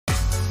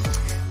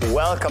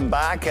Welcome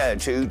back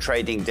to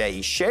Trading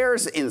Day.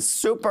 Shares in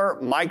Super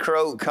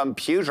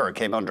Microcomputer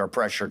came under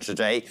pressure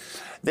today.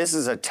 This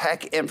is a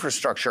tech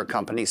infrastructure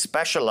company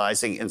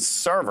specializing in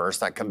servers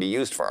that can be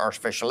used for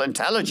artificial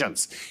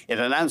intelligence. It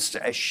announced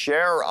a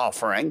share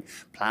offering,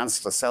 plans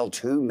to sell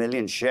 2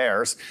 million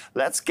shares.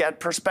 Let's get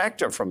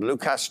perspective from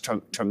Lukasz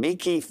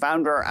Tomicki,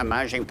 founder and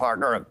managing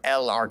partner of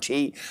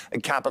LRT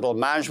Capital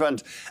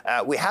Management.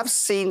 We have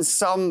seen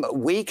some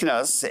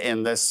weakness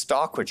in this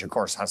stock, which of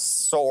course has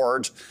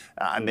soared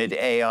amid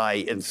AI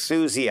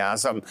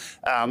enthusiasm.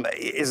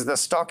 Is the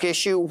stock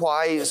issue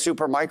why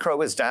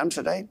Supermicro is down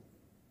today?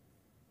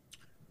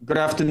 Good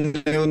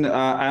afternoon,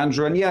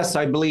 Andrew. And yes,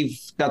 I believe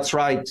that's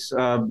right.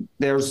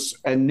 There's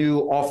a new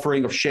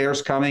offering of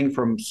shares coming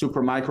from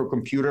Super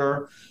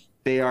Microcomputer.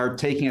 They are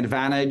taking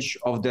advantage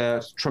of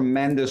the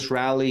tremendous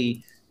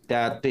rally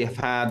that they've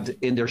had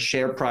in their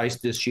share price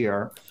this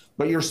year.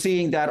 But you're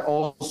seeing that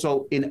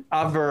also in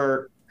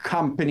other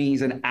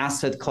companies and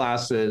asset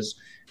classes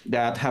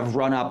that have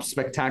run up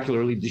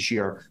spectacularly this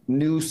year.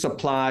 New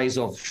supplies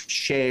of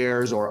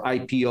shares or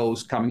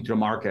IPOs coming to the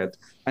market.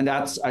 And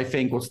that's, I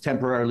think, what's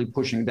temporarily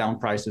pushing down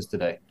prices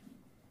today.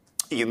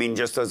 You mean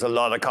just there's a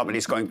lot of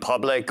companies going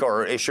public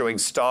or issuing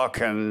stock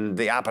and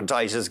the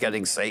appetite is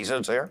getting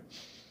sated here?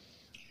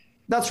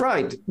 That's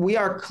right. We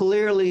are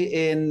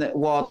clearly in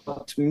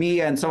what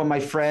me and some of my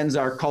friends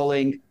are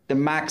calling the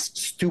max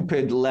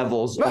stupid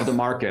levels of the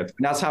market.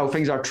 And that's how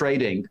things are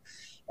trading.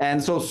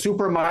 And so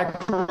Super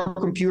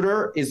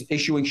Microcomputer is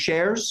issuing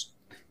shares.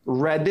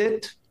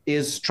 Reddit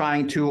is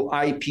trying to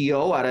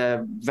IPO at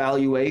a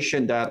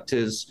valuation that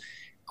is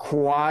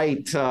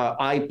quite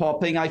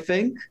eye-popping, I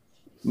think.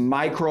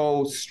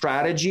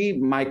 MicroStrategy,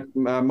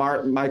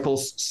 Michael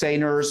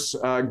Saylor's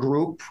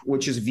group,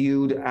 which is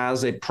viewed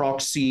as a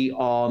proxy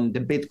on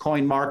the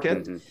Bitcoin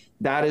market,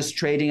 that is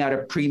trading at a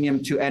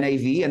premium to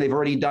NAV, and they've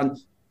already done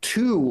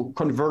 2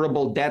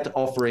 convertible debt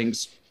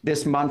offerings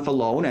this month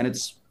alone, and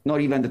it's not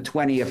even the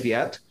 20th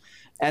yet.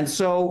 And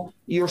so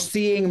you're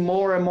seeing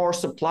more and more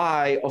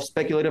supply of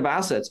speculative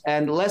assets.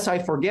 And lest I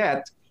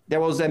forget, there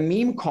was a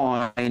meme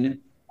coin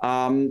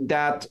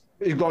that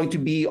is going to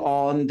be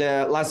on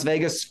the Las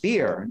Vegas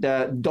Sphere,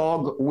 the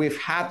dog with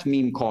hat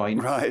meme coin,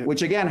 right,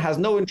 which again has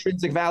no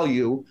intrinsic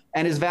value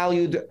and is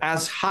valued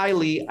as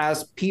highly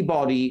as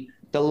Peabody,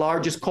 the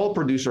largest coal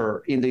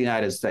producer in the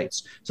United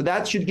States. So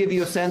that should give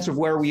you a sense of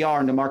where we are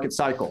in the market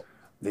cycle.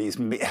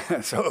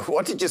 So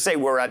what did you say?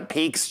 We're at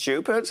peak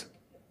stupid?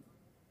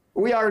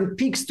 We are in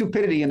peak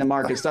stupidity in the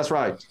markets. That's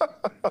right.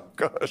 Oh,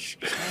 gosh.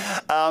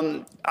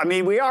 I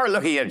mean, we are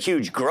looking at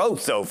huge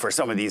growth, though, for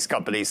some of these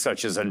companies,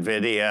 such as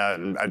NVIDIA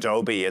and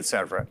Adobe, et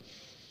cetera.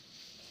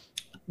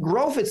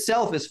 Growth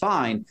itself is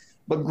fine,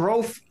 but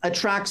growth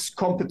attracts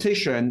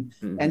competition.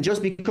 And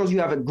just because you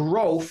have a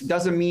growth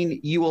doesn't mean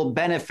you will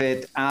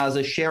benefit as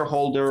a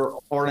shareholder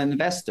or an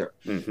investor.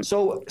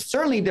 So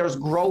certainly there's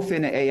growth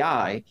in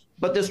AI,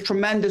 but there's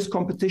tremendous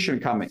competition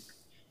coming.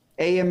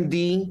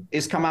 AMD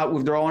has come out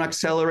with their own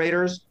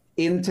accelerators.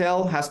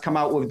 Intel has come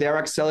out with their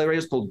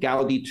accelerators called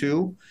Gaudi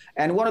 2.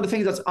 And one of the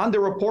things that's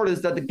underreported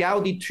is that the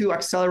Gaudi 2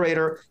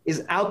 accelerator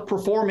is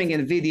outperforming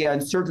NVIDIA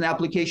in certain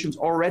applications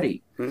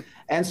already.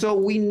 And so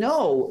we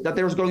know that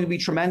there's going to be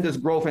tremendous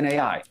growth in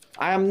AI.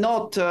 I am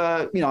not,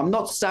 I'm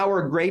not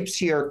sour grapes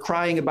here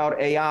crying about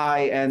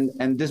AI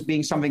and this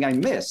being something I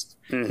missed.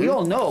 We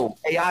all know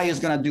AI is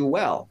going to do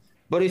well.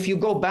 But if you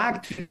go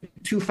back to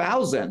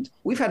 2000,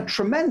 we've had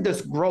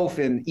tremendous growth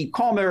in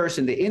e-commerce,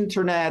 in the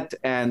internet,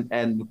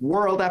 and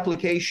world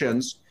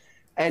applications.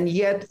 And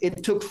yet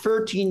it took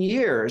 13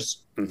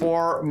 years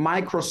for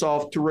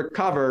Microsoft to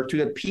recover to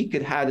the peak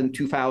it had in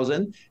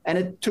 2000. And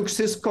it took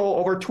Cisco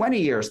over 20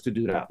 years to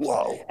do that.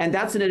 Whoa. And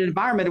that's in an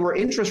environment where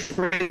interest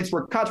rates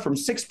were cut from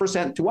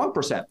 6% to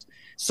 1%.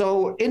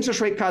 So interest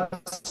rate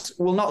cuts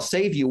will not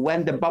save you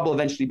when the bubble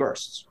eventually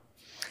bursts.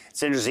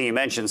 It's interesting you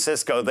mentioned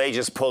Cisco. They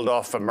just pulled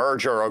off a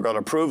merger or got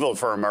approval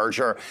for a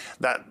merger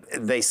that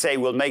they say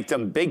will make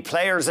them big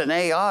players in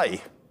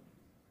AI.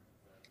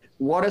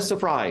 What a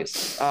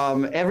surprise.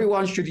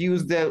 Everyone should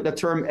use the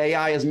term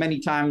AI as many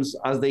times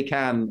as they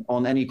can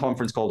on any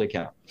conference call they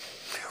can.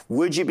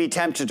 Would you be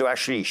tempted to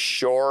actually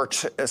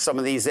short some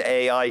of these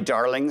AI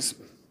darlings?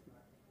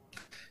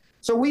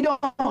 So we don't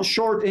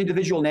short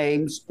individual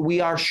names. We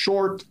are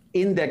short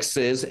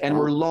indexes, and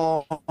we're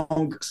long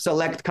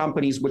select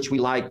companies which we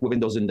like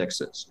within those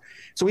indexes.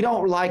 So we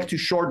don't like to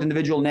short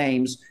individual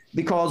names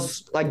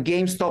because, like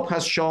GameStop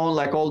has shown,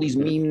 like all these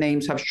meme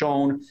names have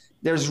shown,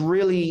 there's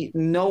really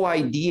no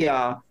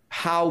idea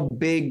how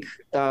big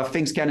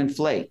things can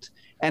inflate.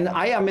 And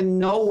I am in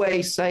no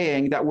way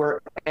saying that we're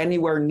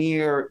anywhere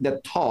near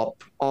the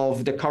top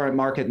of the current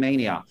market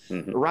mania.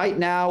 Right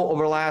now,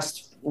 over the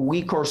last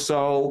week or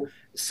so,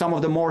 some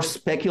of the more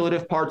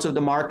speculative parts of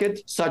the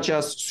market, such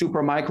as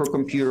Super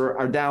Microcomputer,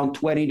 are down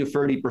 20 to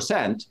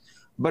 30%,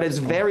 but it's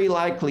very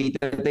likely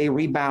that they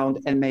rebound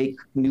and make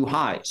new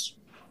highs.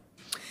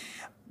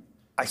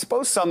 I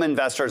suppose some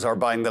investors are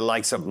buying the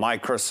likes of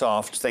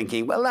Microsoft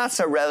thinking, well, that's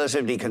a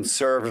relatively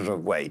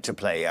conservative way to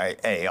play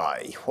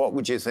AI. What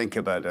would you think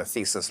about a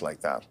thesis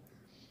like that?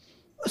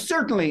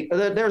 Certainly,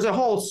 there's a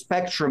whole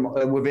spectrum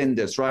within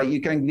this, right?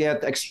 You can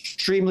get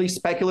extremely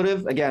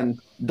speculative, again,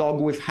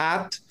 dog with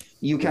hat.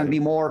 You can be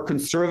more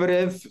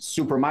conservative,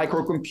 super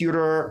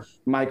microcomputer,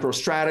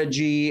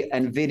 MicroStrategy,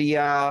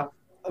 NVIDIA,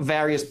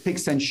 various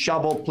picks and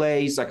shovel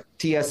plays like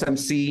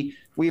TSMC.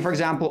 We, for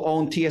example,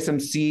 own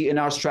TSMC in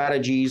our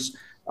strategies.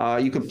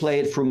 You could play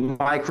it from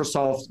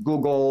Microsoft,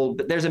 Google.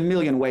 There's a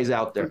million ways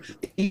out there.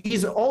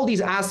 All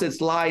these assets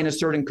lie in a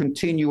certain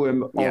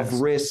continuum of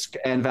risk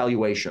and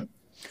valuation.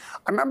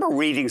 I remember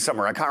reading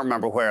somewhere, I can't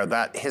remember where,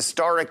 that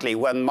historically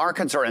when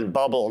markets are in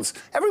bubbles,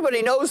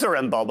 everybody knows they're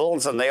in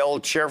bubbles and they all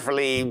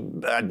cheerfully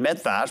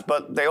admit that,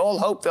 but they all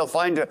hope they'll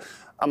find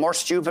a more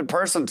stupid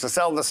person to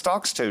sell the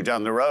stocks to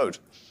down the road.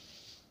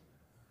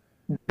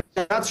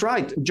 That's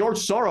right. George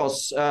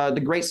Soros,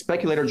 the great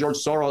speculator George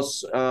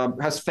Soros,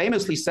 has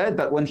famously said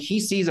that when he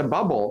sees a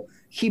bubble,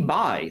 he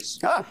buys.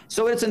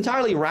 So it's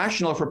entirely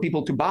rational for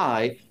people to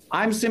buy.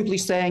 I'm simply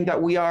saying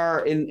that we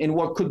are in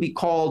what could be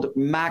called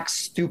max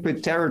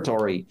stupid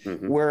territory,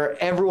 where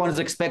everyone is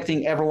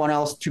expecting everyone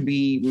else to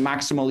be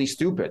maximally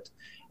stupid.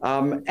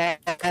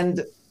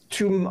 And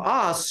to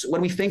us, when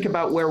we think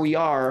about where we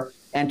are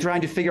and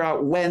trying to figure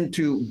out when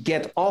to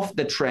get off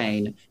the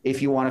train,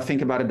 if you want to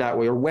think about it that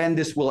way, or when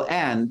this will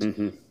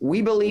end,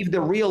 we believe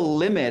the real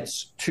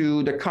limits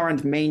to the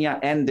current mania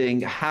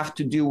ending have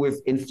to do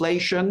with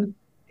inflation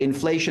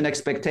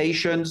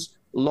expectations,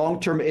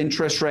 long-term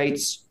interest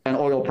rates, and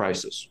oil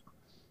prices.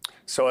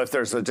 So if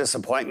there's a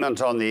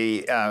disappointment on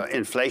the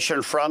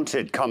inflation front,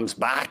 it comes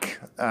back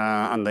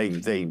and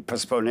they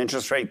postpone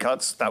interest rate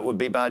cuts, that would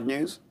be bad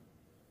news?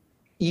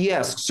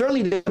 Yes,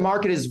 certainly the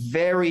market is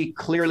very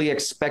clearly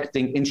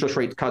expecting interest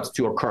rate cuts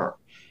to occur.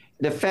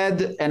 The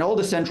Fed and all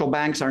the central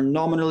banks are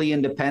nominally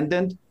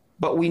independent,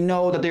 but we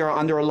know that they are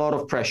under a lot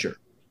of pressure.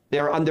 They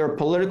are under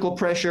political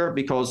pressure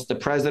because the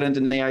president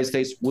in the United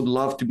States would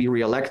love to be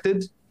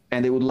reelected,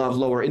 and they would love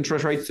lower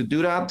interest rates to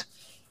do that.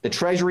 The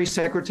Treasury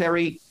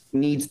Secretary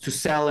needs to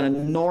sell an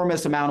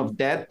enormous amount of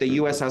debt. The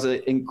US has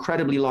an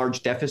incredibly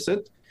large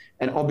deficit.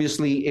 And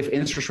obviously, if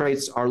interest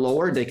rates are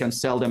lower, they can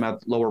sell them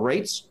at lower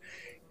rates.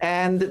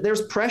 And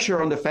there's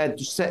pressure on the Fed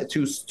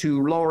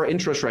to lower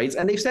interest rates.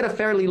 And they've set a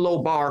fairly low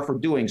bar for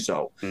doing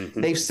so.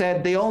 They've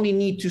said they only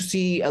need to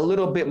see a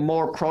little bit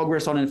more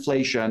progress on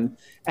inflation,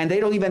 and they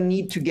don't even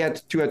need to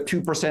get to a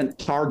 2%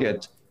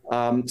 target.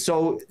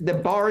 So the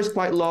bar is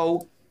quite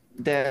low.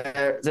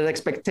 The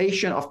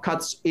expectation of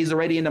cuts is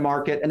already in the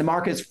market, and the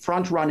market is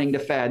front-running the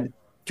Fed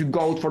to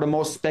go for the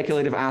most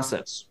speculative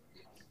assets.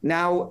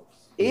 Now,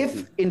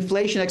 if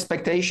inflation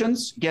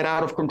expectations get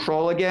out of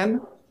control again,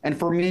 and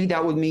for me,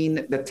 that would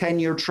mean the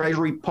 10-year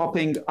Treasury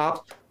popping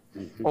up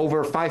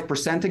over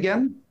 5%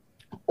 again,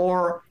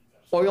 or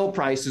oil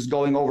prices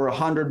going over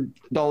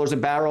 $100 a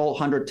barrel,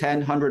 110,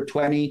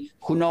 120,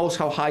 who knows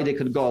how high they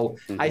could go.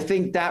 I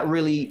think that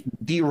really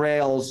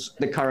derails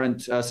the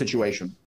current situation.